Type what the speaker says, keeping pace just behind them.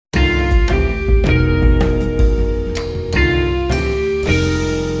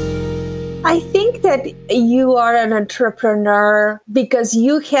I think that you are an entrepreneur because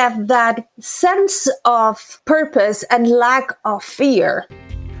you have that sense of purpose and lack of fear.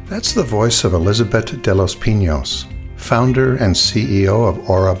 That's the voice of Elizabeth de los Pinos, founder and CEO of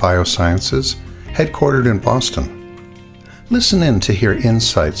Aura Biosciences, headquartered in Boston. Listen in to hear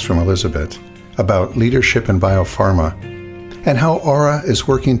insights from Elizabeth about leadership in biopharma and how Aura is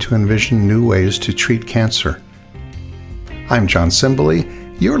working to envision new ways to treat cancer. I'm John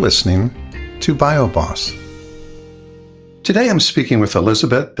Simboli. You're listening to BioBoss. Today I'm speaking with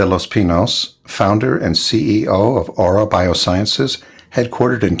Elizabeth de los Pinos, founder and CEO of Aura Biosciences,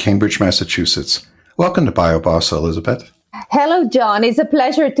 headquartered in Cambridge, Massachusetts. Welcome to BioBoss, Elizabeth. Hello, John. It's a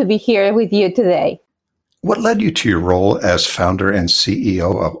pleasure to be here with you today. What led you to your role as founder and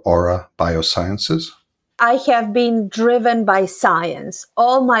CEO of Aura Biosciences? I have been driven by science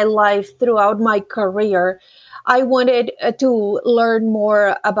all my life. Throughout my career, I wanted to learn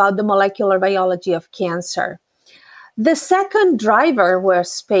more about the molecular biology of cancer. The second driver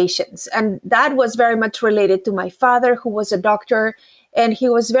was patients, and that was very much related to my father, who was a doctor, and he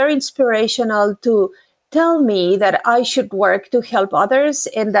was very inspirational to tell me that I should work to help others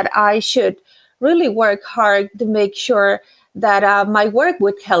and that I should really work hard to make sure that my work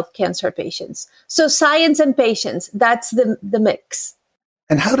would help cancer patients. So science and patients, that's the mix.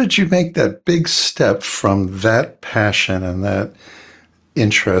 And how did you make that big step from that passion and that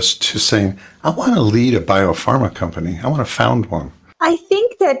interest to saying, I want to lead a biopharma company. I want to found one? I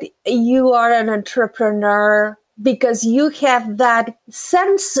think that you are an entrepreneur because you have that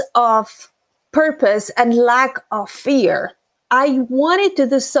sense of purpose and lack of fear. I wanted to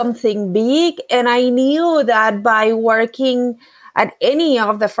do something big, and I knew that by working at any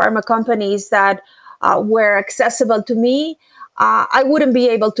of the pharma companies that were accessible to me, I wouldn't be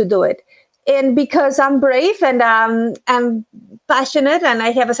able to do it. And because I'm brave and I'm passionate and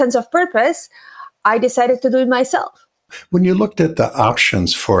I have a sense of purpose, I decided to do it myself. When you looked at the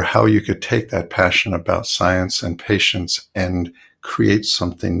options for how you could take that passion about science and patients and create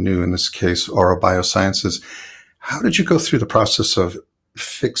something new, in this case, Aura Biosciences, how did you go through the process of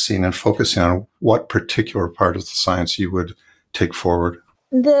fixing and focusing on what particular part of the science you would take forward?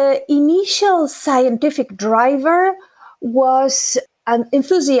 The initial scientific driver was an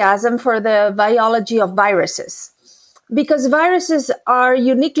enthusiasm for the biology of viruses, because viruses are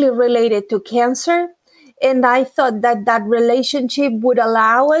uniquely related to cancer. And I thought that that relationship would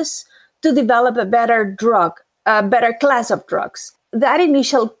allow us to develop a better drug, a better class of drugs. That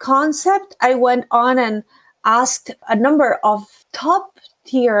initial concept, I went on and asked a number of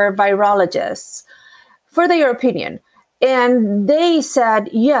top-tier virologists for their opinion. And they said,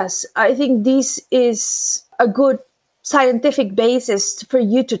 yes, I think this is a good scientific basis for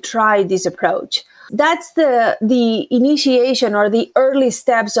you to try this approach. That's the initiation or the early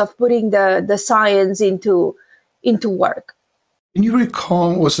steps of putting the science into work. Can you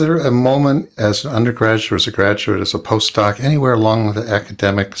recall, was there a moment as an undergraduate, as a graduate, as a postdoc, anywhere along the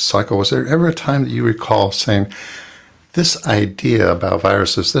academic cycle, was there ever a time that you recall saying, this idea about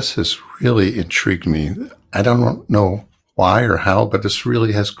viruses, this has really intrigued me. I don't know why or how, but this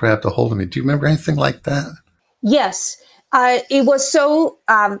really has grabbed a hold of me. Do you remember anything like that? Yes. It was so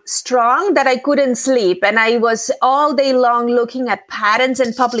strong that I couldn't sleep. And I was all day long looking at patents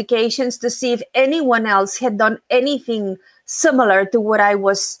and publications to see if anyone else had done anything similar to what I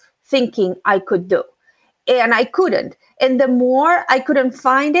was thinking I could do. And I couldn't. And the more I couldn't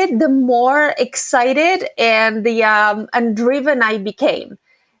find it, the more excited and driven I became.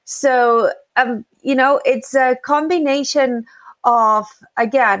 So, it's a combination of,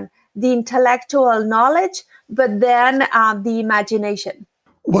 again, the intellectual knowledge, but then the imagination.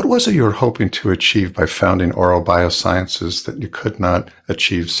 What was it you were hoping to achieve by founding Aura Biosciences that you could not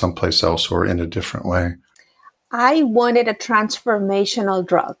achieve someplace else or in a different way? I wanted a transformational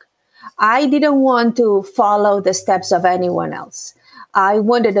drug. I didn't want to follow the steps of anyone else. I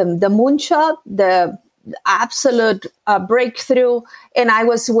wanted the moonshot, the absolute breakthrough, and I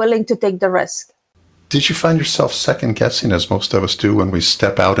was willing to take the risk. Did you find yourself second guessing, as most of us do, when we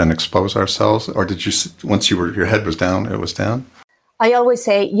step out and expose ourselves? Or did you, once your head was down, it was down? I always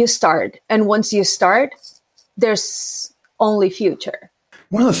say you start. And once you start, there's only future.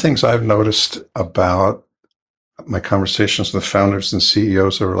 One of the things I've noticed about my conversations with founders and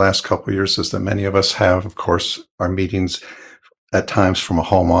CEOs over the last couple of years is that many of us have, of course, our meetings at times from a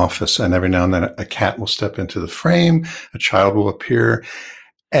home office. And every now and then a cat will step into the frame, a child will appear.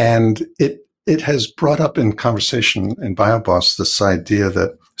 And it has brought up in conversation in BioBoss this idea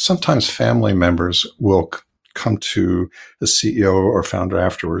that sometimes family members will come to the CEO or founder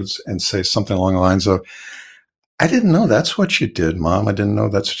afterwards and say something along the lines of, I didn't know that's what you did, Mom. I didn't know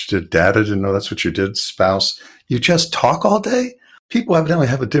that's what you did. Dad, I didn't know that's what you did. Spouse, you just talk all day? People evidently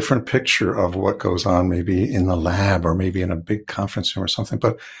have a different picture of what goes on maybe in the lab or maybe in a big conference room or something.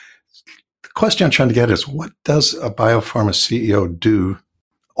 But the question I'm trying to get is, what does a biopharma CEO do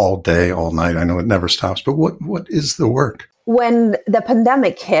all day, all night? I know it never stops, but what is the work? When the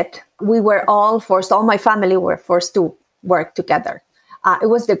pandemic hit, we were all my family were forced to work together. It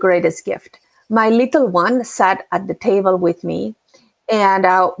was the greatest gift. My little one sat at the table with me, and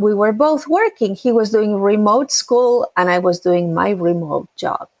we were both working. He was doing remote school, and I was doing my remote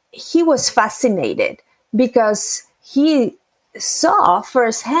job. He was fascinated because he saw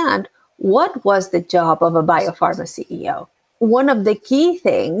firsthand what was the job of a biopharma CEO. One of the key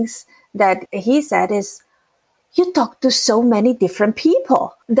things that he said is, you talk to so many different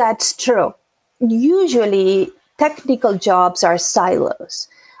people. That's true. Usually, technical jobs are silos.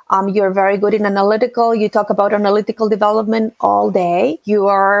 You're very good in analytical. You talk about analytical development all day. You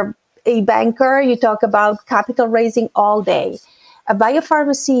are a banker. You talk about capital raising all day. A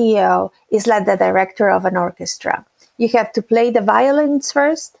biopharma CEO is like the director of an orchestra. You have to play the violins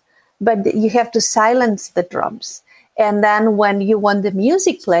first, but you have to silence the drums. And then when you want the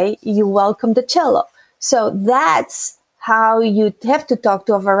music play, you welcome the cello. So that's how you have to talk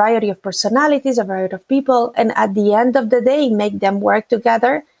to a variety of personalities, a variety of people, and at the end of the day, make them work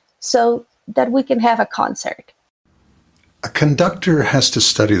together so that we can have a concert. A conductor has to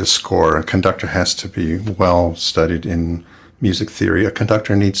study the score. A conductor has to be well studied in music theory. A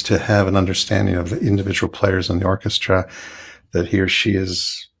conductor needs to have an understanding of the individual players in the orchestra that he or she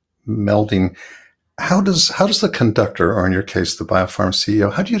is melding. How does the conductor, or in your case, the biopharma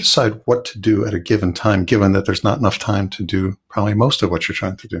CEO, how do you decide what to do at a given time, given that there's not enough time to do probably most of what you're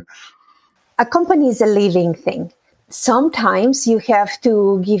trying to do? A company is a living thing. Sometimes you have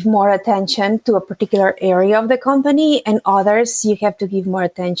to give more attention to a particular area of the company, and others you have to give more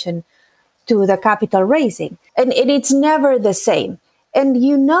attention to the capital raising. And it's never the same. And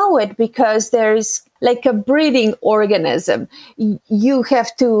you know it because there's like a breathing organism. You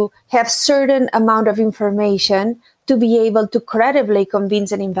have to have certain amount of information to be able to credibly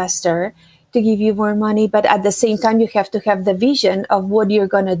convince an investor to give you more money. But at the same time, you have to have the vision of what you're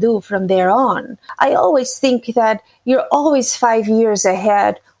going to do from there on. I always think that you're always 5 years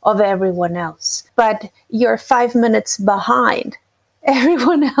ahead of everyone else, but you're 5 minutes behind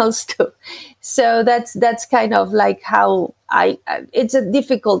everyone else too. So that's kind of like how it's a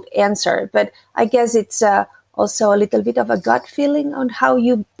difficult answer, but I guess it's also a little bit of a gut feeling on how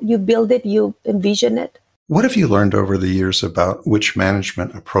you build it, you envision it. What have you learned over the years about which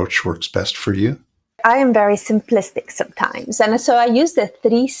management approach works best for you? I am very simplistic sometimes. And so I use the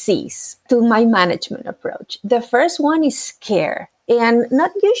 3 C's to my management approach. The first one is care. And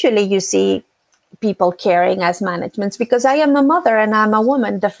not usually you see people caring as managements, because I am a mother and I'm a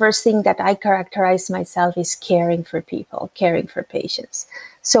woman. The first thing that I characterize myself is caring for people, caring for patients.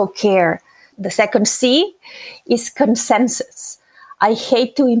 So care. The second C is consensus. I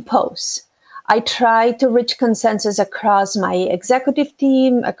hate to impose. I try to reach consensus across my executive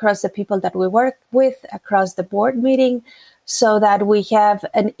team, across the people that we work with, across the board meeting, so that we have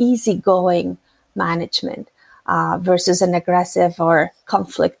an easygoing management versus an aggressive or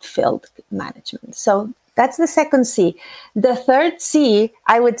conflict-filled management. So that's the second C. The third C,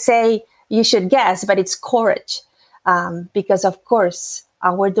 I would say you should guess, but it's courage. Because, of course,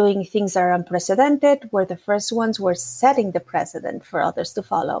 we're doing things that are unprecedented. We're the first ones. We're setting the precedent for others to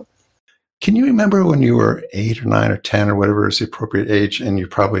follow. Can you remember when you were 8 or 9 or 10 or whatever is the appropriate age, and you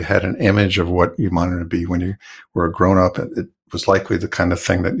probably had an image of what you wanted to be when you were a grown-up? It was likely the kind of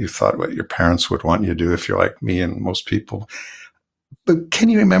thing that you thought what your parents would want you to do if you're like me and most people. But can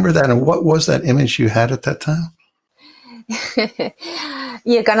you remember that? And what was that image you had at that time?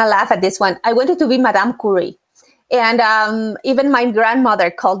 You're going to laugh at this one. I wanted to be Madame Curie. And even my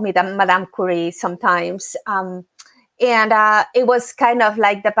grandmother called me Madame Curie sometimes. And it was kind of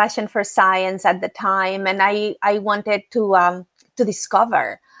like the passion for science at the time. And I wanted to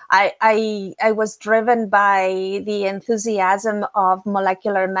discover. I was driven by the enthusiasm of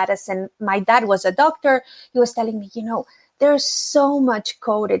molecular medicine. My dad was a doctor. He was telling me, there's so much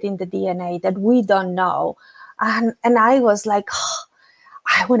coded in the DNA that we don't know. And I was like,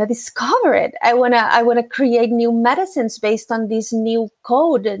 I want to discover it. I want to create new medicines based on this new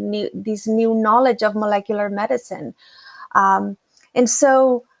code, this new knowledge of molecular medicine. And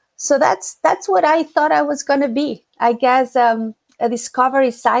so that's what I thought I was going to be. I guess a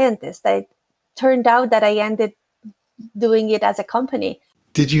discovery scientist. It turned out that I ended doing it as a company.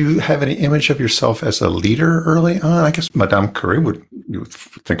 Did you have any image of yourself as a leader early on? I guess Madame Curie you would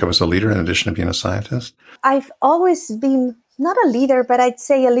think of as a leader in addition to being a scientist? I've always been not a leader, but I'd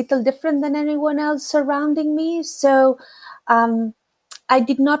say a little different than anyone else surrounding me. So I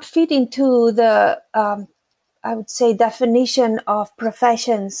did not fit into the, I would say, definition of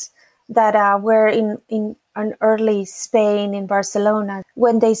professions that were in an early Spain, in Barcelona,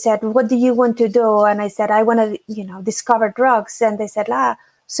 when they said, what do you want to do? And I said, I want to, discover drugs. And they said,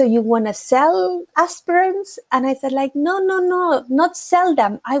 so you want to sell aspirins? And I said, no, not sell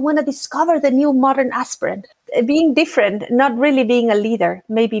them. I want to discover the new modern aspirin. Being different, not really being a leader,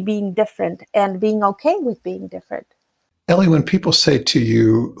 maybe being different and being okay with being different. Ellie, when people say to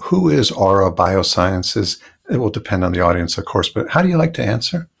you, who is Aura Biosciences? It will depend on the audience, of course, but how do you like to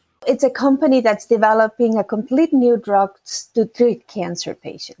answer? It's a company that's developing a complete new drugs to treat cancer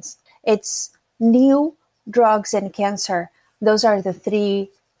patients. It's new drugs and cancer. Those are the three,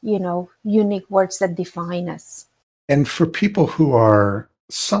 unique words that define us. And for people who are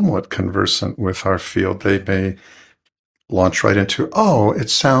somewhat conversant with our field, they may launch right into, it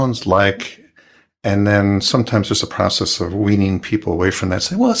sounds like, and then sometimes there's a process of weaning people away from that.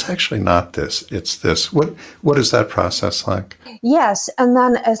 Say, well, it's actually not this, it's this. What is that process like? Yes. And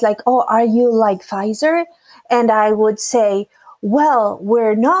then it's like, are you like Pfizer? And I would say, well,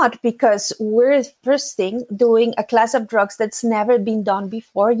 we're not, because we're first thing doing a class of drugs that's never been done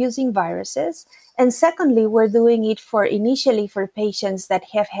before using viruses. And secondly, we're doing it initially for patients that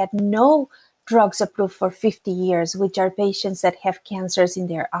have had no drugs approved for 50 years, which are patients that have cancers in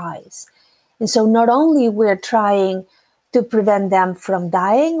their eyes. And so not only we're trying to prevent them from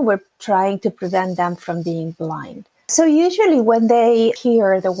dying, we're trying to prevent them from being blind. So usually when they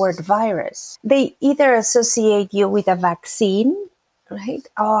hear the word virus, they either associate you with a vaccine, right?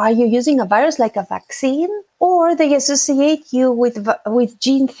 Are you using a virus like a vaccine? Or they associate you with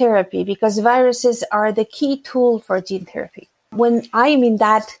gene therapy, because viruses are the key tool for gene therapy. When I'm in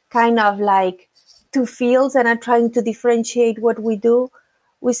that kind of like two fields and I'm trying to differentiate what we do,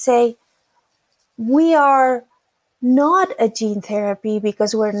 we say, we are not a gene therapy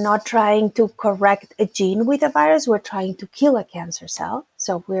because we're not trying to correct a gene with a virus. We're trying to kill a cancer cell.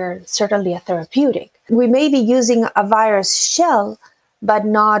 So we're certainly a therapeutic. We may be using a virus shell, but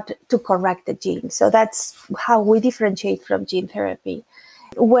not to correct the gene. So that's how we differentiate from gene therapy.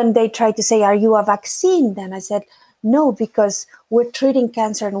 When they try to say, are you a vaccine? Then I said, no, because we're treating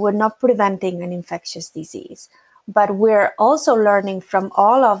cancer and we're not preventing an infectious disease. But we're also learning from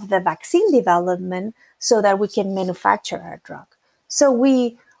all of the vaccine development so that we can manufacture our drug. So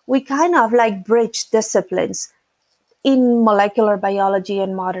we kind of like bridge disciplines. In molecular biology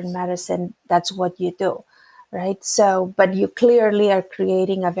and modern medicine, that's what you do, right? So, but you clearly are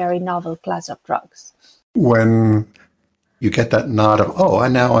creating a very novel class of drugs. When you get that nod of, I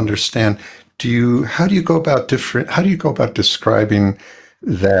now understand, how do you go about describing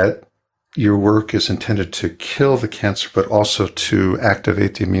that your work is intended to kill the cancer, but also to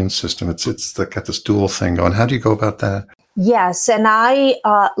activate the immune system? It's got this dual thing going. How do you go about that? Yes, and I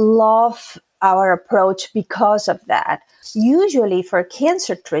love our approach because of that. Usually for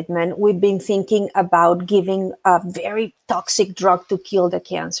cancer treatment, we've been thinking about giving a very toxic drug to kill the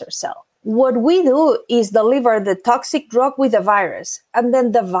cancer cell. What we do is deliver the toxic drug with a virus, and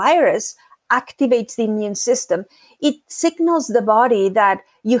then the virus activates the immune system. It signals the body that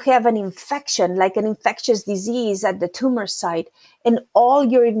you have an infection, like an infectious disease at the tumor site, and all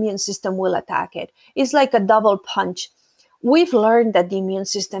your immune system will attack it. It's like a double punch. We've learned that the immune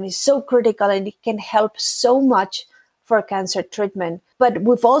system is so critical and it can help so much for cancer treatment. But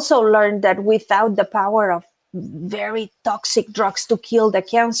we've also learned that without the power of very toxic drugs to kill the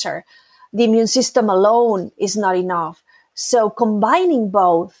cancer, the immune system alone is not enough. So combining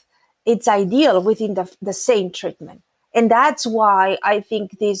both, it's ideal within the same treatment. And that's why I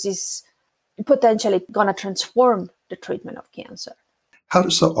think this is potentially going to transform the treatment of cancer. How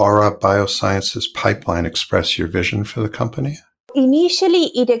does the Aura Biosciences pipeline express your vision for the company?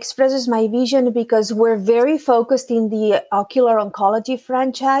 Initially, it expresses my vision because we're very focused in the ocular oncology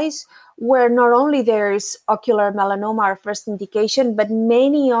franchise, where not only there's ocular melanoma, our first indication, but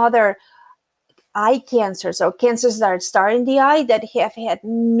many other eye cancers or cancers that start in the eye that have had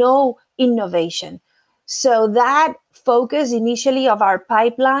no innovation. So that focus initially of our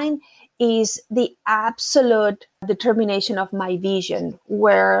pipeline is the absolute determination of my vision,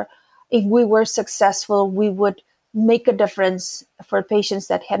 where if we were successful, we would make a difference for patients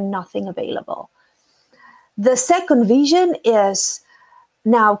that had nothing available. The second vision is,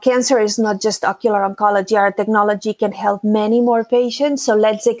 now cancer is not just ocular oncology. Our technology can help many more patients. So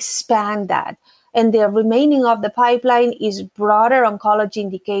let's expand that. And the remaining of the pipeline is broader oncology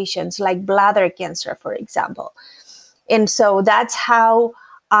indications like bladder cancer, for example. And so that's how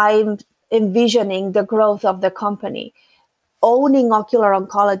I'm envisioning the growth of the company, owning ocular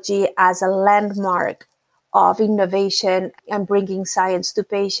oncology as a landmark of innovation and bringing science to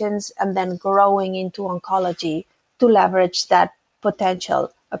patients, and then growing into oncology to leverage that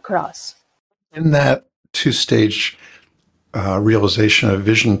potential across. In that two-stage realization of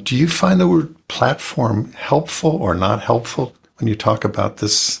vision, do you find the word platform helpful or not helpful when you talk about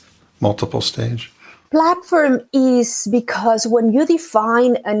this multiple stage? Platform is because when you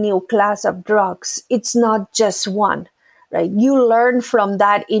define a new class of drugs, it's not just one, right? You learn from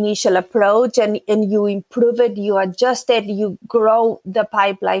that initial approach and you improve it, you adjust it, you grow the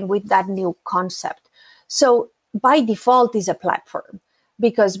pipeline with that new concept. So by default is a platform,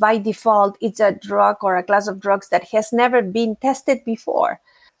 because by default it's a drug or a class of drugs that has never been tested before.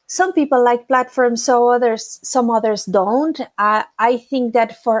 Some people like platforms, some others don't. I think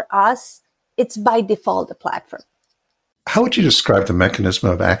that for us, it's by default a platform. How would you describe the mechanism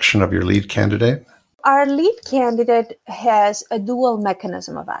of action of your lead candidate? Our lead candidate has a dual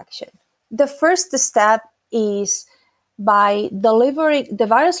mechanism of action. The first step is by delivering, the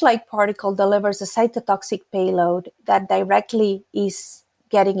virus-like particle delivers a cytotoxic payload that directly is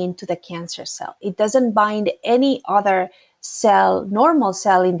getting into the cancer cell. It doesn't bind any other cell, normal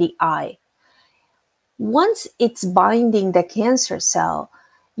cell in the eye. Once it's binding the cancer cell,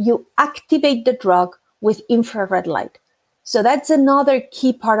 you activate the drug with infrared light. So that's another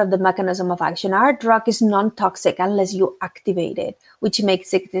key part of the mechanism of action. Our drug is non-toxic unless you activate it, which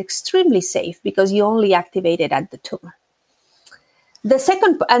makes it extremely safe because you only activate it at the tumor. The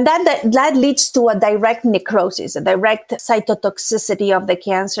second, and that leads to a direct necrosis, a direct cytotoxicity of the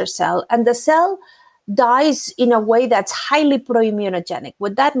cancer cell. And the cell dies in a way that's highly pro-immunogenic.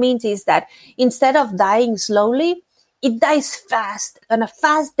 What that means is that instead of dying slowly, it dies fast, and a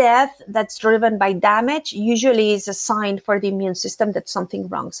fast death that's driven by damage usually is a sign for the immune system that something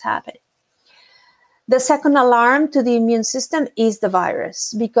wrong's happening. The second alarm to the immune system is the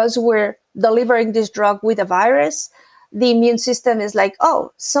virus. Because we're delivering this drug with a virus, the immune system is like,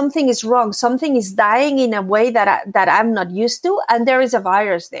 oh, something is wrong. Something is dying in a way that I'm not used to, and there is a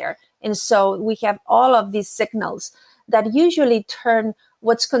virus there. And so we have all of these signals that usually turn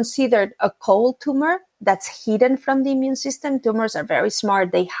what's considered a cold tumor that's hidden from the immune system. Tumors are very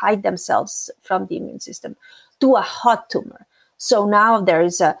smart. They hide themselves from the immune system, to a hot tumor. So now there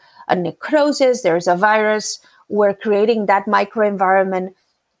is a necrosis, there's a virus. We're creating that microenvironment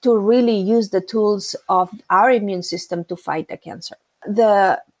to really use the tools of our immune system to fight the cancer.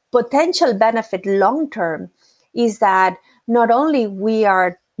 The potential benefit long-term is that not only we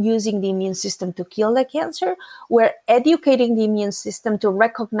are using the immune system to kill the cancer, we're educating the immune system to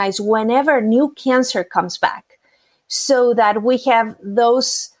recognize whenever new cancer comes back, so that we have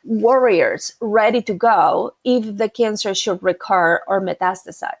those warriors ready to go if the cancer should recur or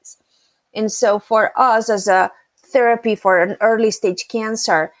metastasize. And so for us as a therapy for an early stage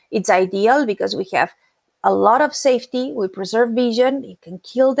cancer, it's ideal because we have a lot of safety, we preserve vision, you can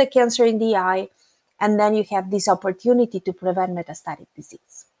kill the cancer in the eye, and then you have this opportunity to prevent metastatic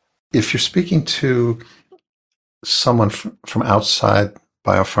disease. If you're speaking to someone from outside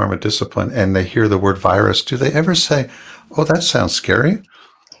biopharma discipline and they hear the word virus, do they ever say, oh, that sounds scary?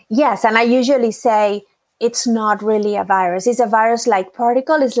 Yes, and I usually say it's not really a virus. It's a virus-like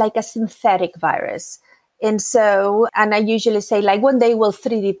particle. It's like a synthetic virus. And I usually say, like, one day we'll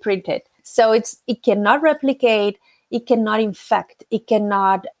 3D print it. So it cannot replicate, it cannot infect, it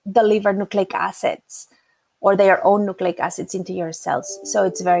cannot deliver nucleic acids or their own nucleic acids into your cells. So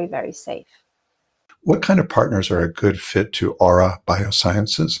it's very, very safe. What kind of partners are a good fit to Aura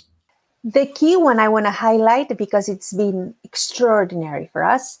Biosciences? The key one I want to highlight, because it's been extraordinary for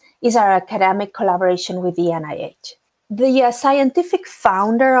us, is our academic collaboration with the NIH. The scientific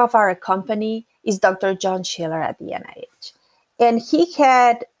founder of our company is Dr. John Schiller at the NIH. And he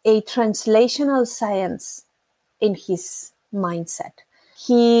had a translational science in his mindset.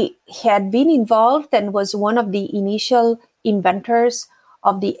 He had been involved and was one of the initial inventors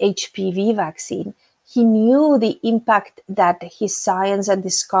of the HPV vaccine. He knew the impact that his science and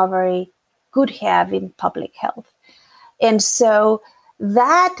discovery could have in public health. And so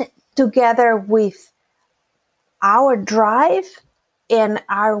that, together with our drive and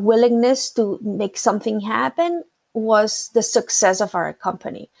our willingness to make something happen, was the success of our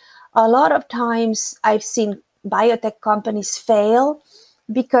company. A lot of times I've seen biotech companies fail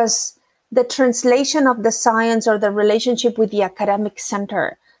because the translation of the science or the relationship with the academic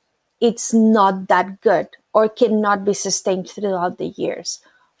center, it's not that good or cannot be sustained throughout the years.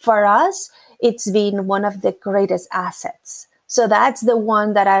 For us, it's been one of the greatest assets. So that's the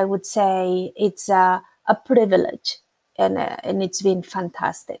one that I would say it's a privilege, and it's been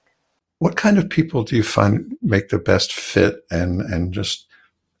fantastic. What kind of people do you find make the best fit and just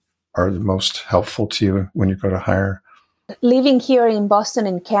are the most helpful to you when you go to hire? Living here in Boston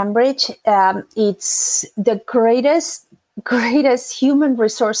and Cambridge, it's the greatest human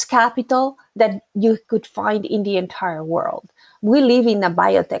resource capital that you could find in the entire world. We live in a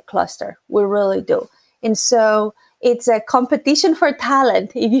biotech cluster. We really do. And so it's a competition for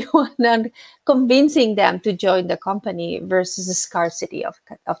talent if you want convincing them to join the company versus a scarcity of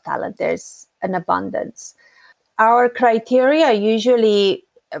talent. There's an abundance. Our criteria usually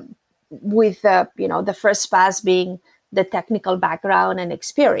with the first pass being the technical background and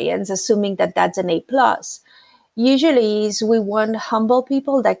experience, assuming that that's an A+. Usually is we want humble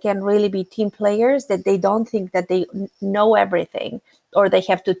people that can really be team players, that they don't think that they know everything or they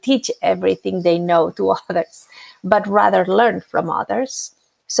have to teach everything they know to others, but rather learn from others.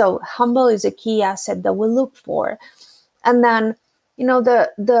 So humble is a key asset that we look for. And then,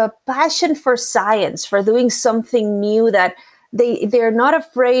 the passion for science, for doing something new, that they're not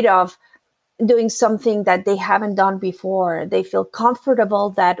afraid of doing something that they haven't done before. They feel comfortable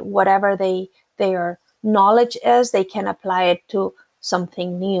that whatever their knowledge is, they can apply it to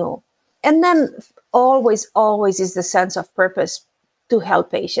something new. And then always is the sense of purpose to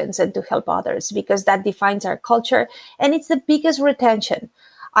help patients and to help others, because that defines our culture. And it's the biggest retention.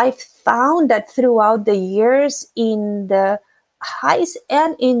 I've found that throughout the years, in the highs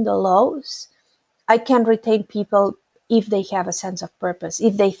and in the lows, I can retain people if they have a sense of purpose,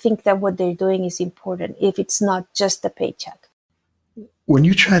 if they think that what they're doing is important, if it's not just a paycheck. When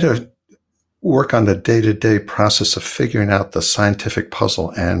you try to work on the day-to-day process of figuring out the scientific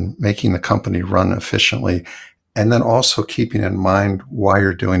puzzle and making the company run efficiently, and then also keeping in mind why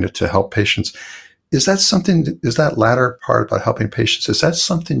you're doing it to help patients, is that latter part about helping patients, is that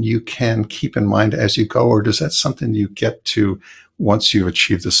something you can keep in mind as you go, or is that something you get to once you've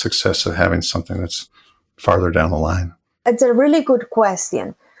achieved the success of having something that's farther down the line? It's a really good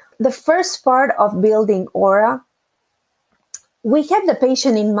question. The first part of building Aura, we had the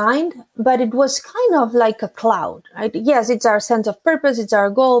patient in mind, but it was kind of like a cloud, right? Yes, it's our sense of purpose, it's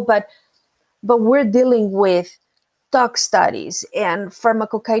our goal, but we're dealing with tox studies and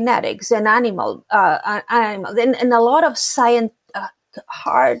pharmacokinetics and animals, and a lot of science,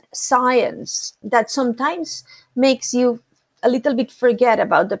 hard science that sometimes makes you a little bit forget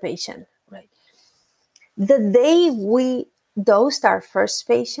about the patient, right? The day we dosed our first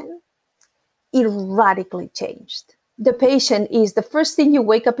patient, it radically changed. The patient is the first thing you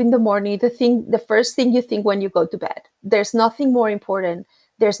wake up in the morning, the first thing you think when you go to bed. There's nothing more important.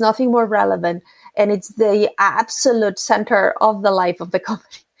 There's nothing more relevant. And it's the absolute center of the life of the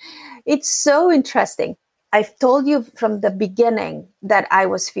company. It's so interesting. I've told you from the beginning that I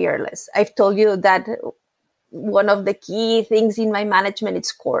was fearless. I've told you that one of the key things in my management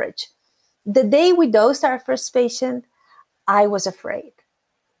is courage. The day we dosed our first patient, I was afraid,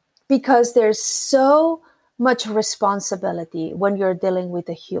 because there's so much responsibility when you're dealing with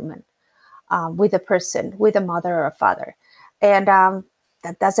a human, with a person, with a mother or a father. And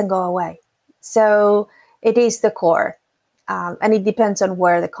that doesn't go away. So it is the core. And it depends on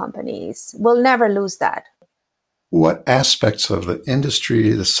where the company is. We'll never lose that. What aspects of the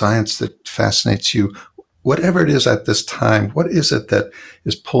industry, the science that fascinates you, whatever it is at this time, what is it that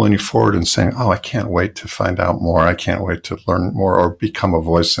is pulling you forward and saying, oh, I can't wait to find out more. I can't wait to learn more or become a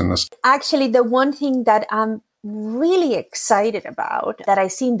voice in this? Actually, the one thing that I'm really excited about, that I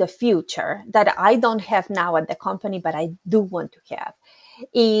see in the future, that I don't have now at the company, but I do want to have,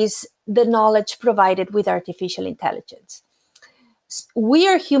 is the knowledge provided with artificial intelligence. We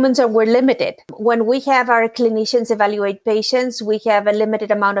are humans and we're limited. When we have our clinicians evaluate patients, we have a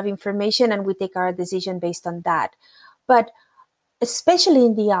limited amount of information and we take our decision based on that. But especially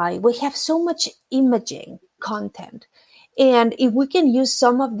in the eye, we have so much imaging content. And if we can use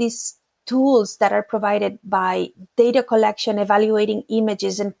some of these tools that are provided by data collection, evaluating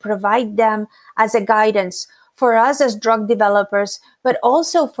images, and provide them as a guidance for us as drug developers, but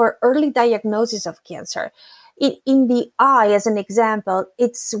also for early diagnosis of cancer. In the eye, as an example,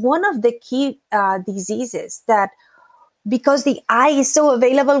 it's one of the key diseases that, because the eye is so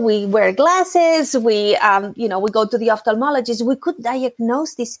available, we wear glasses, we go to the ophthalmologist, we could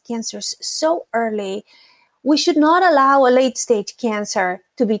diagnose these cancers so early. We should not allow a late-stage cancer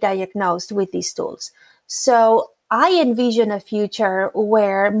to be diagnosed with these tools. So I envision a future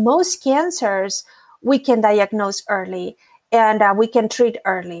where most cancers we can diagnose early and we can treat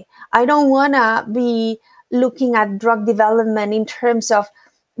early. I don't want to be looking at drug development in terms of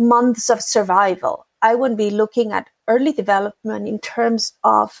months of survival. I would be looking at early development in terms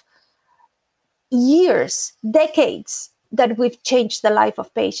of years, decades, that we've changed the life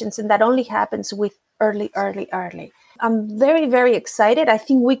of patients, and that only happens with early. I'm very, very excited. I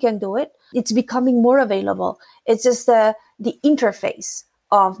think we can do it. It's becoming more available. It's just the interface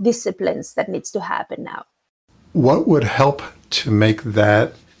of disciplines that needs to happen now. What would help to make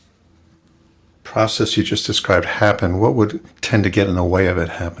that process you just described happen? What would tend to get in the way of it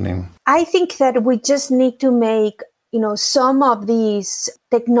happening? I think that we just need to make, some of these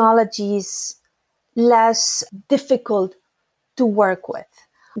technologies less difficult to work with.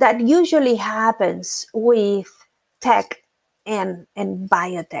 That usually happens with tech and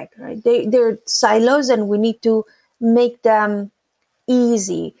biotech, right? They're silos, and we need to make them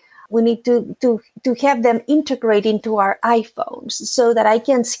easy. We need to have them integrate into our iPhones so that I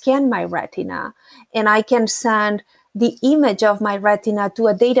can scan my retina and I can send the image of my retina to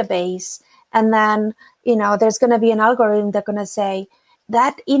a database. And then, there's going to be an algorithm that's going to say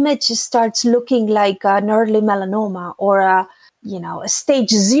that image starts looking like an early melanoma or a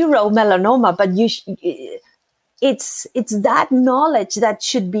stage 0 melanoma, but it's that knowledge that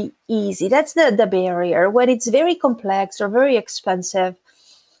should be easy. That's the barrier. When it's very complex or very expensive,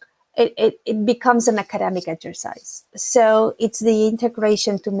 it becomes an academic exercise. So it's the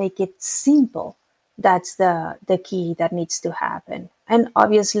integration to make it simple. That's the key that needs to happen. And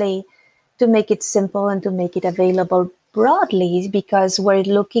obviously, to make it simple and to make it available broadly, because we're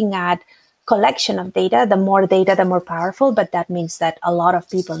looking at collection of data. The more data, the more powerful, but that means that a lot of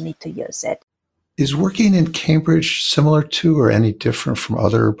people need to use it. Is working in Cambridge similar to or any different from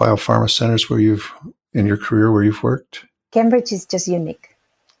other biopharma centers in your career where you've worked? Cambridge is just unique.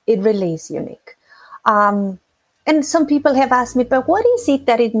 It really is unique. And some people have asked me, but what is it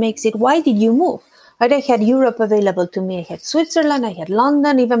that it makes it? Why did you move? Right? I had Europe available to me. I had Switzerland. I had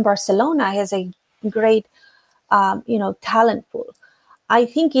London. Even Barcelona has a great, talent pool. I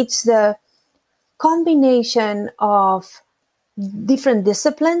think it's the combination of different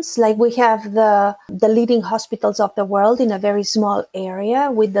disciplines. Like we have the leading hospitals of the world in a very small area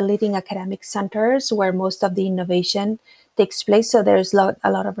with the leading academic centers where most of the innovation takes place. So there's a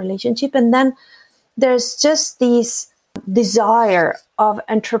lot of relationship. And then there's just this desire of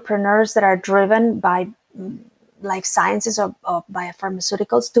entrepreneurs that are driven by life sciences or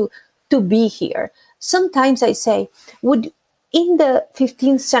biopharmaceuticals to be here. Sometimes I say, in the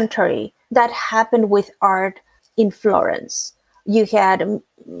 15th century, that happened with art in Florence. You had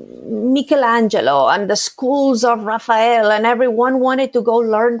Michelangelo and the schools of Raphael, and everyone wanted to go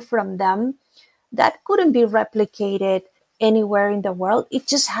learn from them. That couldn't be replicated anywhere in the world. It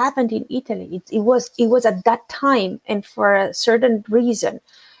just happened in Italy. It was at that time, and for a certain reason.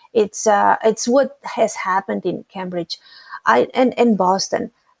 It's what has happened in Cambridge, and Boston,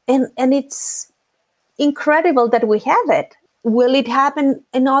 and it's incredible that we have it. Will it happen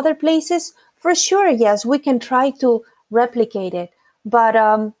in other places? For sure, yes. We can try to replicate it, but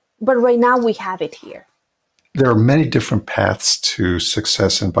right now we have it here. There are many different paths to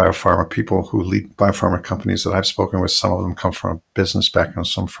success in biopharma. People who lead biopharma companies that I've spoken with, some of them come from a business background,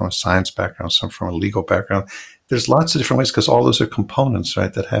 some from a science background, some from a legal background. There's lots of different ways because all those are components,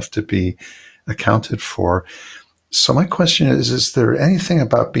 right, that have to be accounted for. So my question is there anything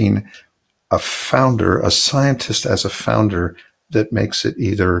about being a founder, a scientist as a founder, that makes it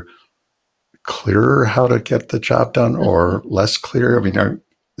either clearer how to get the job done or less clear? I mean,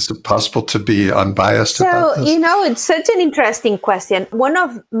 is it possible to be unbiased about this? It's such an interesting question. One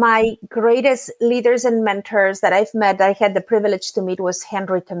of my greatest leaders and mentors that I've met, I had the privilege to meet, was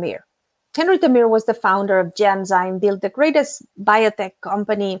Henry Tamir. Henry Tamir was the founder of Genzyme, built the greatest biotech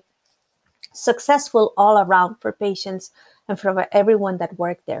company, successful all around for patients and for everyone that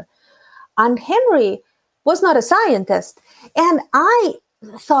worked there. And Henry was not a scientist. And I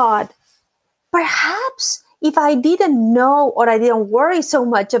thought, perhaps if I didn't know or I didn't worry so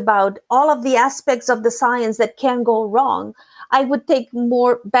much about all of the aspects of the science that can go wrong, I would take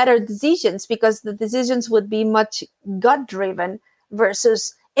better decisions, because the decisions would be much gut-driven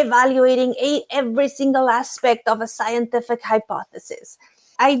versus evaluating every single aspect of a scientific hypothesis.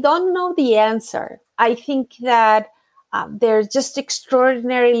 I don't know the answer. I think that they're just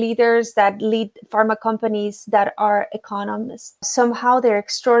extraordinary leaders that lead pharma companies that are economists. Somehow they're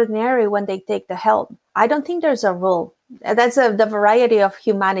extraordinary when they take the helm. I don't think there's a rule. The variety of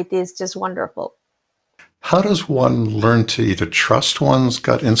humanity is just wonderful. How does one learn to either trust one's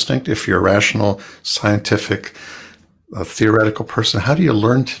gut instinct if you're a rational, scientific, theoretical person? How do you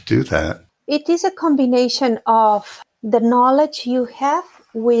learn to do that? It is a combination of the knowledge you have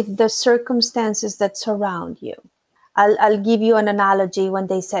with the circumstances that surround you. I'll give you an analogy when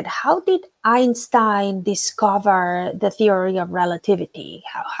they said, how did Einstein discover the theory of relativity?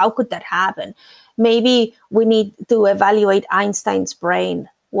 How could that happen? Maybe we need to evaluate Einstein's brain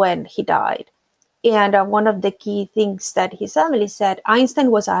when he died. And one of the key things that his family said,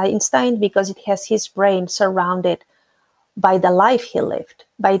 Einstein was Einstein because it has his brain surrounded by the life he lived,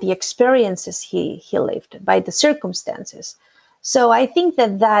 by the experiences he lived, by the circumstances. So I think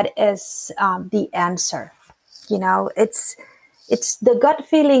that is the answer. It's the gut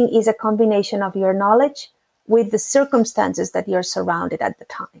feeling is a combination of your knowledge with the circumstances that you're surrounded at the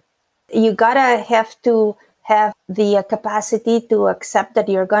time. You gotta have to have the capacity to accept that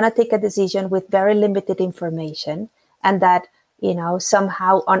you're gonna take a decision with very limited information, and that,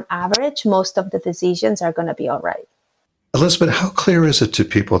 somehow on average, most of the decisions are gonna be all right. Elizabeth, how clear is it to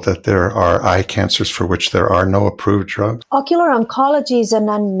people that there are eye cancers for which there are no approved drugs? Ocular oncology is an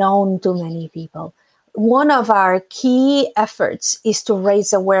unknown to many people. One of our key efforts is to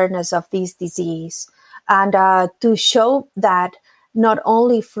raise awareness of this disease and to show that not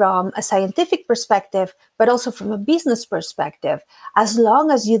only from a scientific perspective, but also from a business perspective, as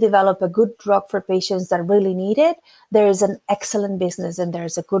long as you develop a good drug for patients that really need it, there is an excellent business and there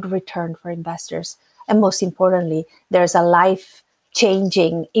is a good return for investors. And most importantly, there's a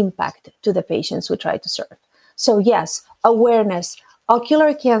life-changing impact to the patients we try to serve. So yes, awareness,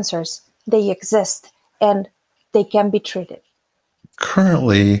 ocular cancers, they exist and they can be treated.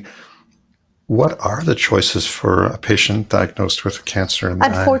 Currently, what are the choices for a patient diagnosed with cancer in the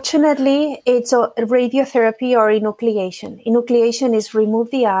eye? Unfortunately, it's a radiotherapy or enucleation. Enucleation is remove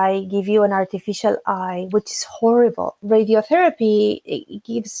the eye, give you an artificial eye, which is horrible. Radiotherapy, it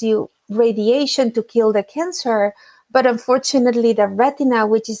gives you radiation to kill the cancer, but unfortunately the retina,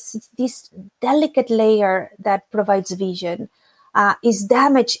 which is this delicate layer that provides vision, is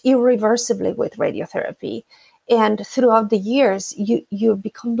damaged irreversibly with radiotherapy. And throughout the years, you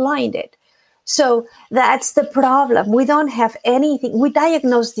become blinded. So that's the problem. We don't have anything. We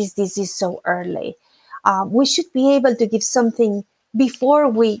diagnose this disease so early. We should be able to give something before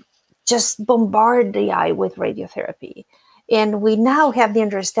we just bombard the eye with radiotherapy. And we now have the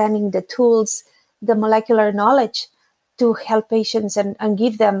understanding, the tools, the molecular knowledge to help patients and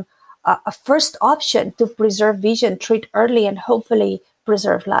give them a first option to preserve vision, treat early, and hopefully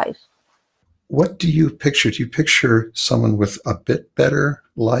preserve life. What do you picture? Do you picture someone with a bit better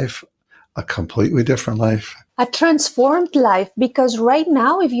life, a completely different life? A transformed life, because right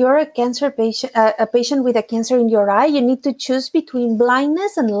now, if you're a cancer patient, a patient with a cancer in your eye, you need to choose between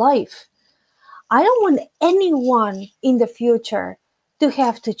blindness and life. I don't want anyone in the future to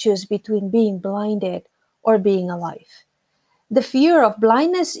have to choose between being blinded or being alive. The fear of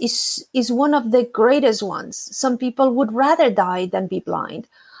blindness is one of the greatest ones. Some people would rather die than be blind.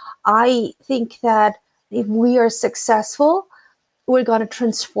 I think that if we are successful, we're going to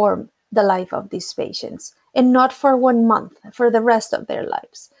transform the life of these patients, and not for 1 month, for the rest of their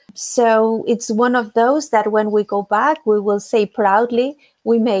lives. So it's one of those that when we go back, we will say proudly,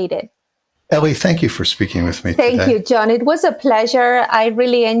 we made it. Ellie, thank you for speaking with me today. Thank you, John. It was a pleasure. I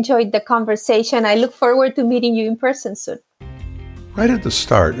really enjoyed the conversation. I look forward to meeting you in person soon. Right at the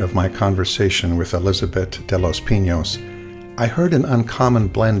start of my conversation with Elizabeth de los Pinos, I heard an uncommon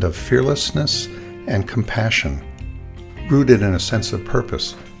blend of fearlessness and compassion, rooted in a sense of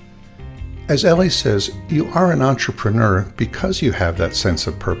purpose. As Ellie says, you are an entrepreneur because you have that sense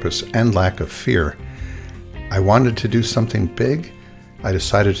of purpose and lack of fear. I wanted to do something big, I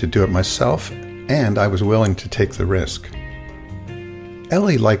decided to do it myself, and I was willing to take the risk.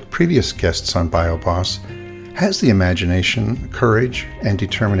 Ellie, like previous guests on BioBoss, has the imagination, courage, and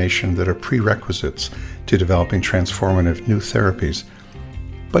determination that are prerequisites to developing transformative new therapies.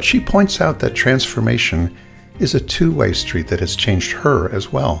 But she points out that transformation is a two-way street that has changed her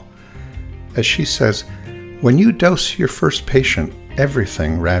as well. As she says, when you dose your first patient,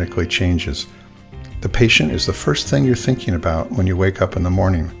 everything radically changes. The patient is the first thing you're thinking about when you wake up in the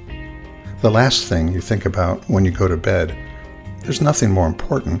morning. The last thing you think about when you go to bed. There's nothing more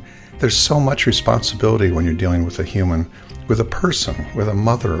important. There's so much responsibility when you're dealing with a human, with a person, with a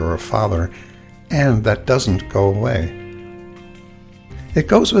mother or a father, and that doesn't go away. It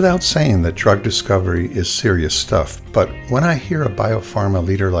goes without saying that drug discovery is serious stuff, but when I hear a biopharma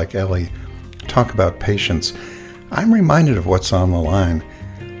leader like Ellie talk about patients, I'm reminded of what's on the line.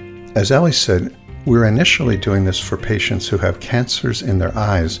 As Ellie said, we're initially doing this for patients who have cancers in their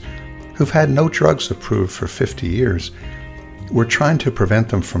eyes, who've had no drugs approved for 50 years. We're trying to prevent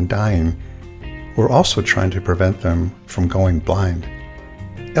them from dying. We're also trying to prevent them from going blind.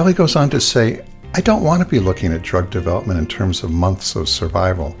 Ellie goes on to say, I don't want to be looking at drug development in terms of months of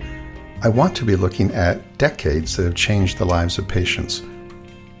survival. I want to be looking at decades that have changed the lives of patients.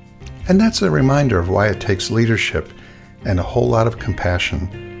 And that's a reminder of why it takes leadership and a whole lot of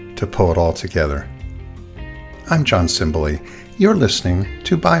compassion to pull it all together. I'm John Simberly. You're listening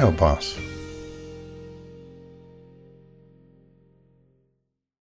to BioBoss.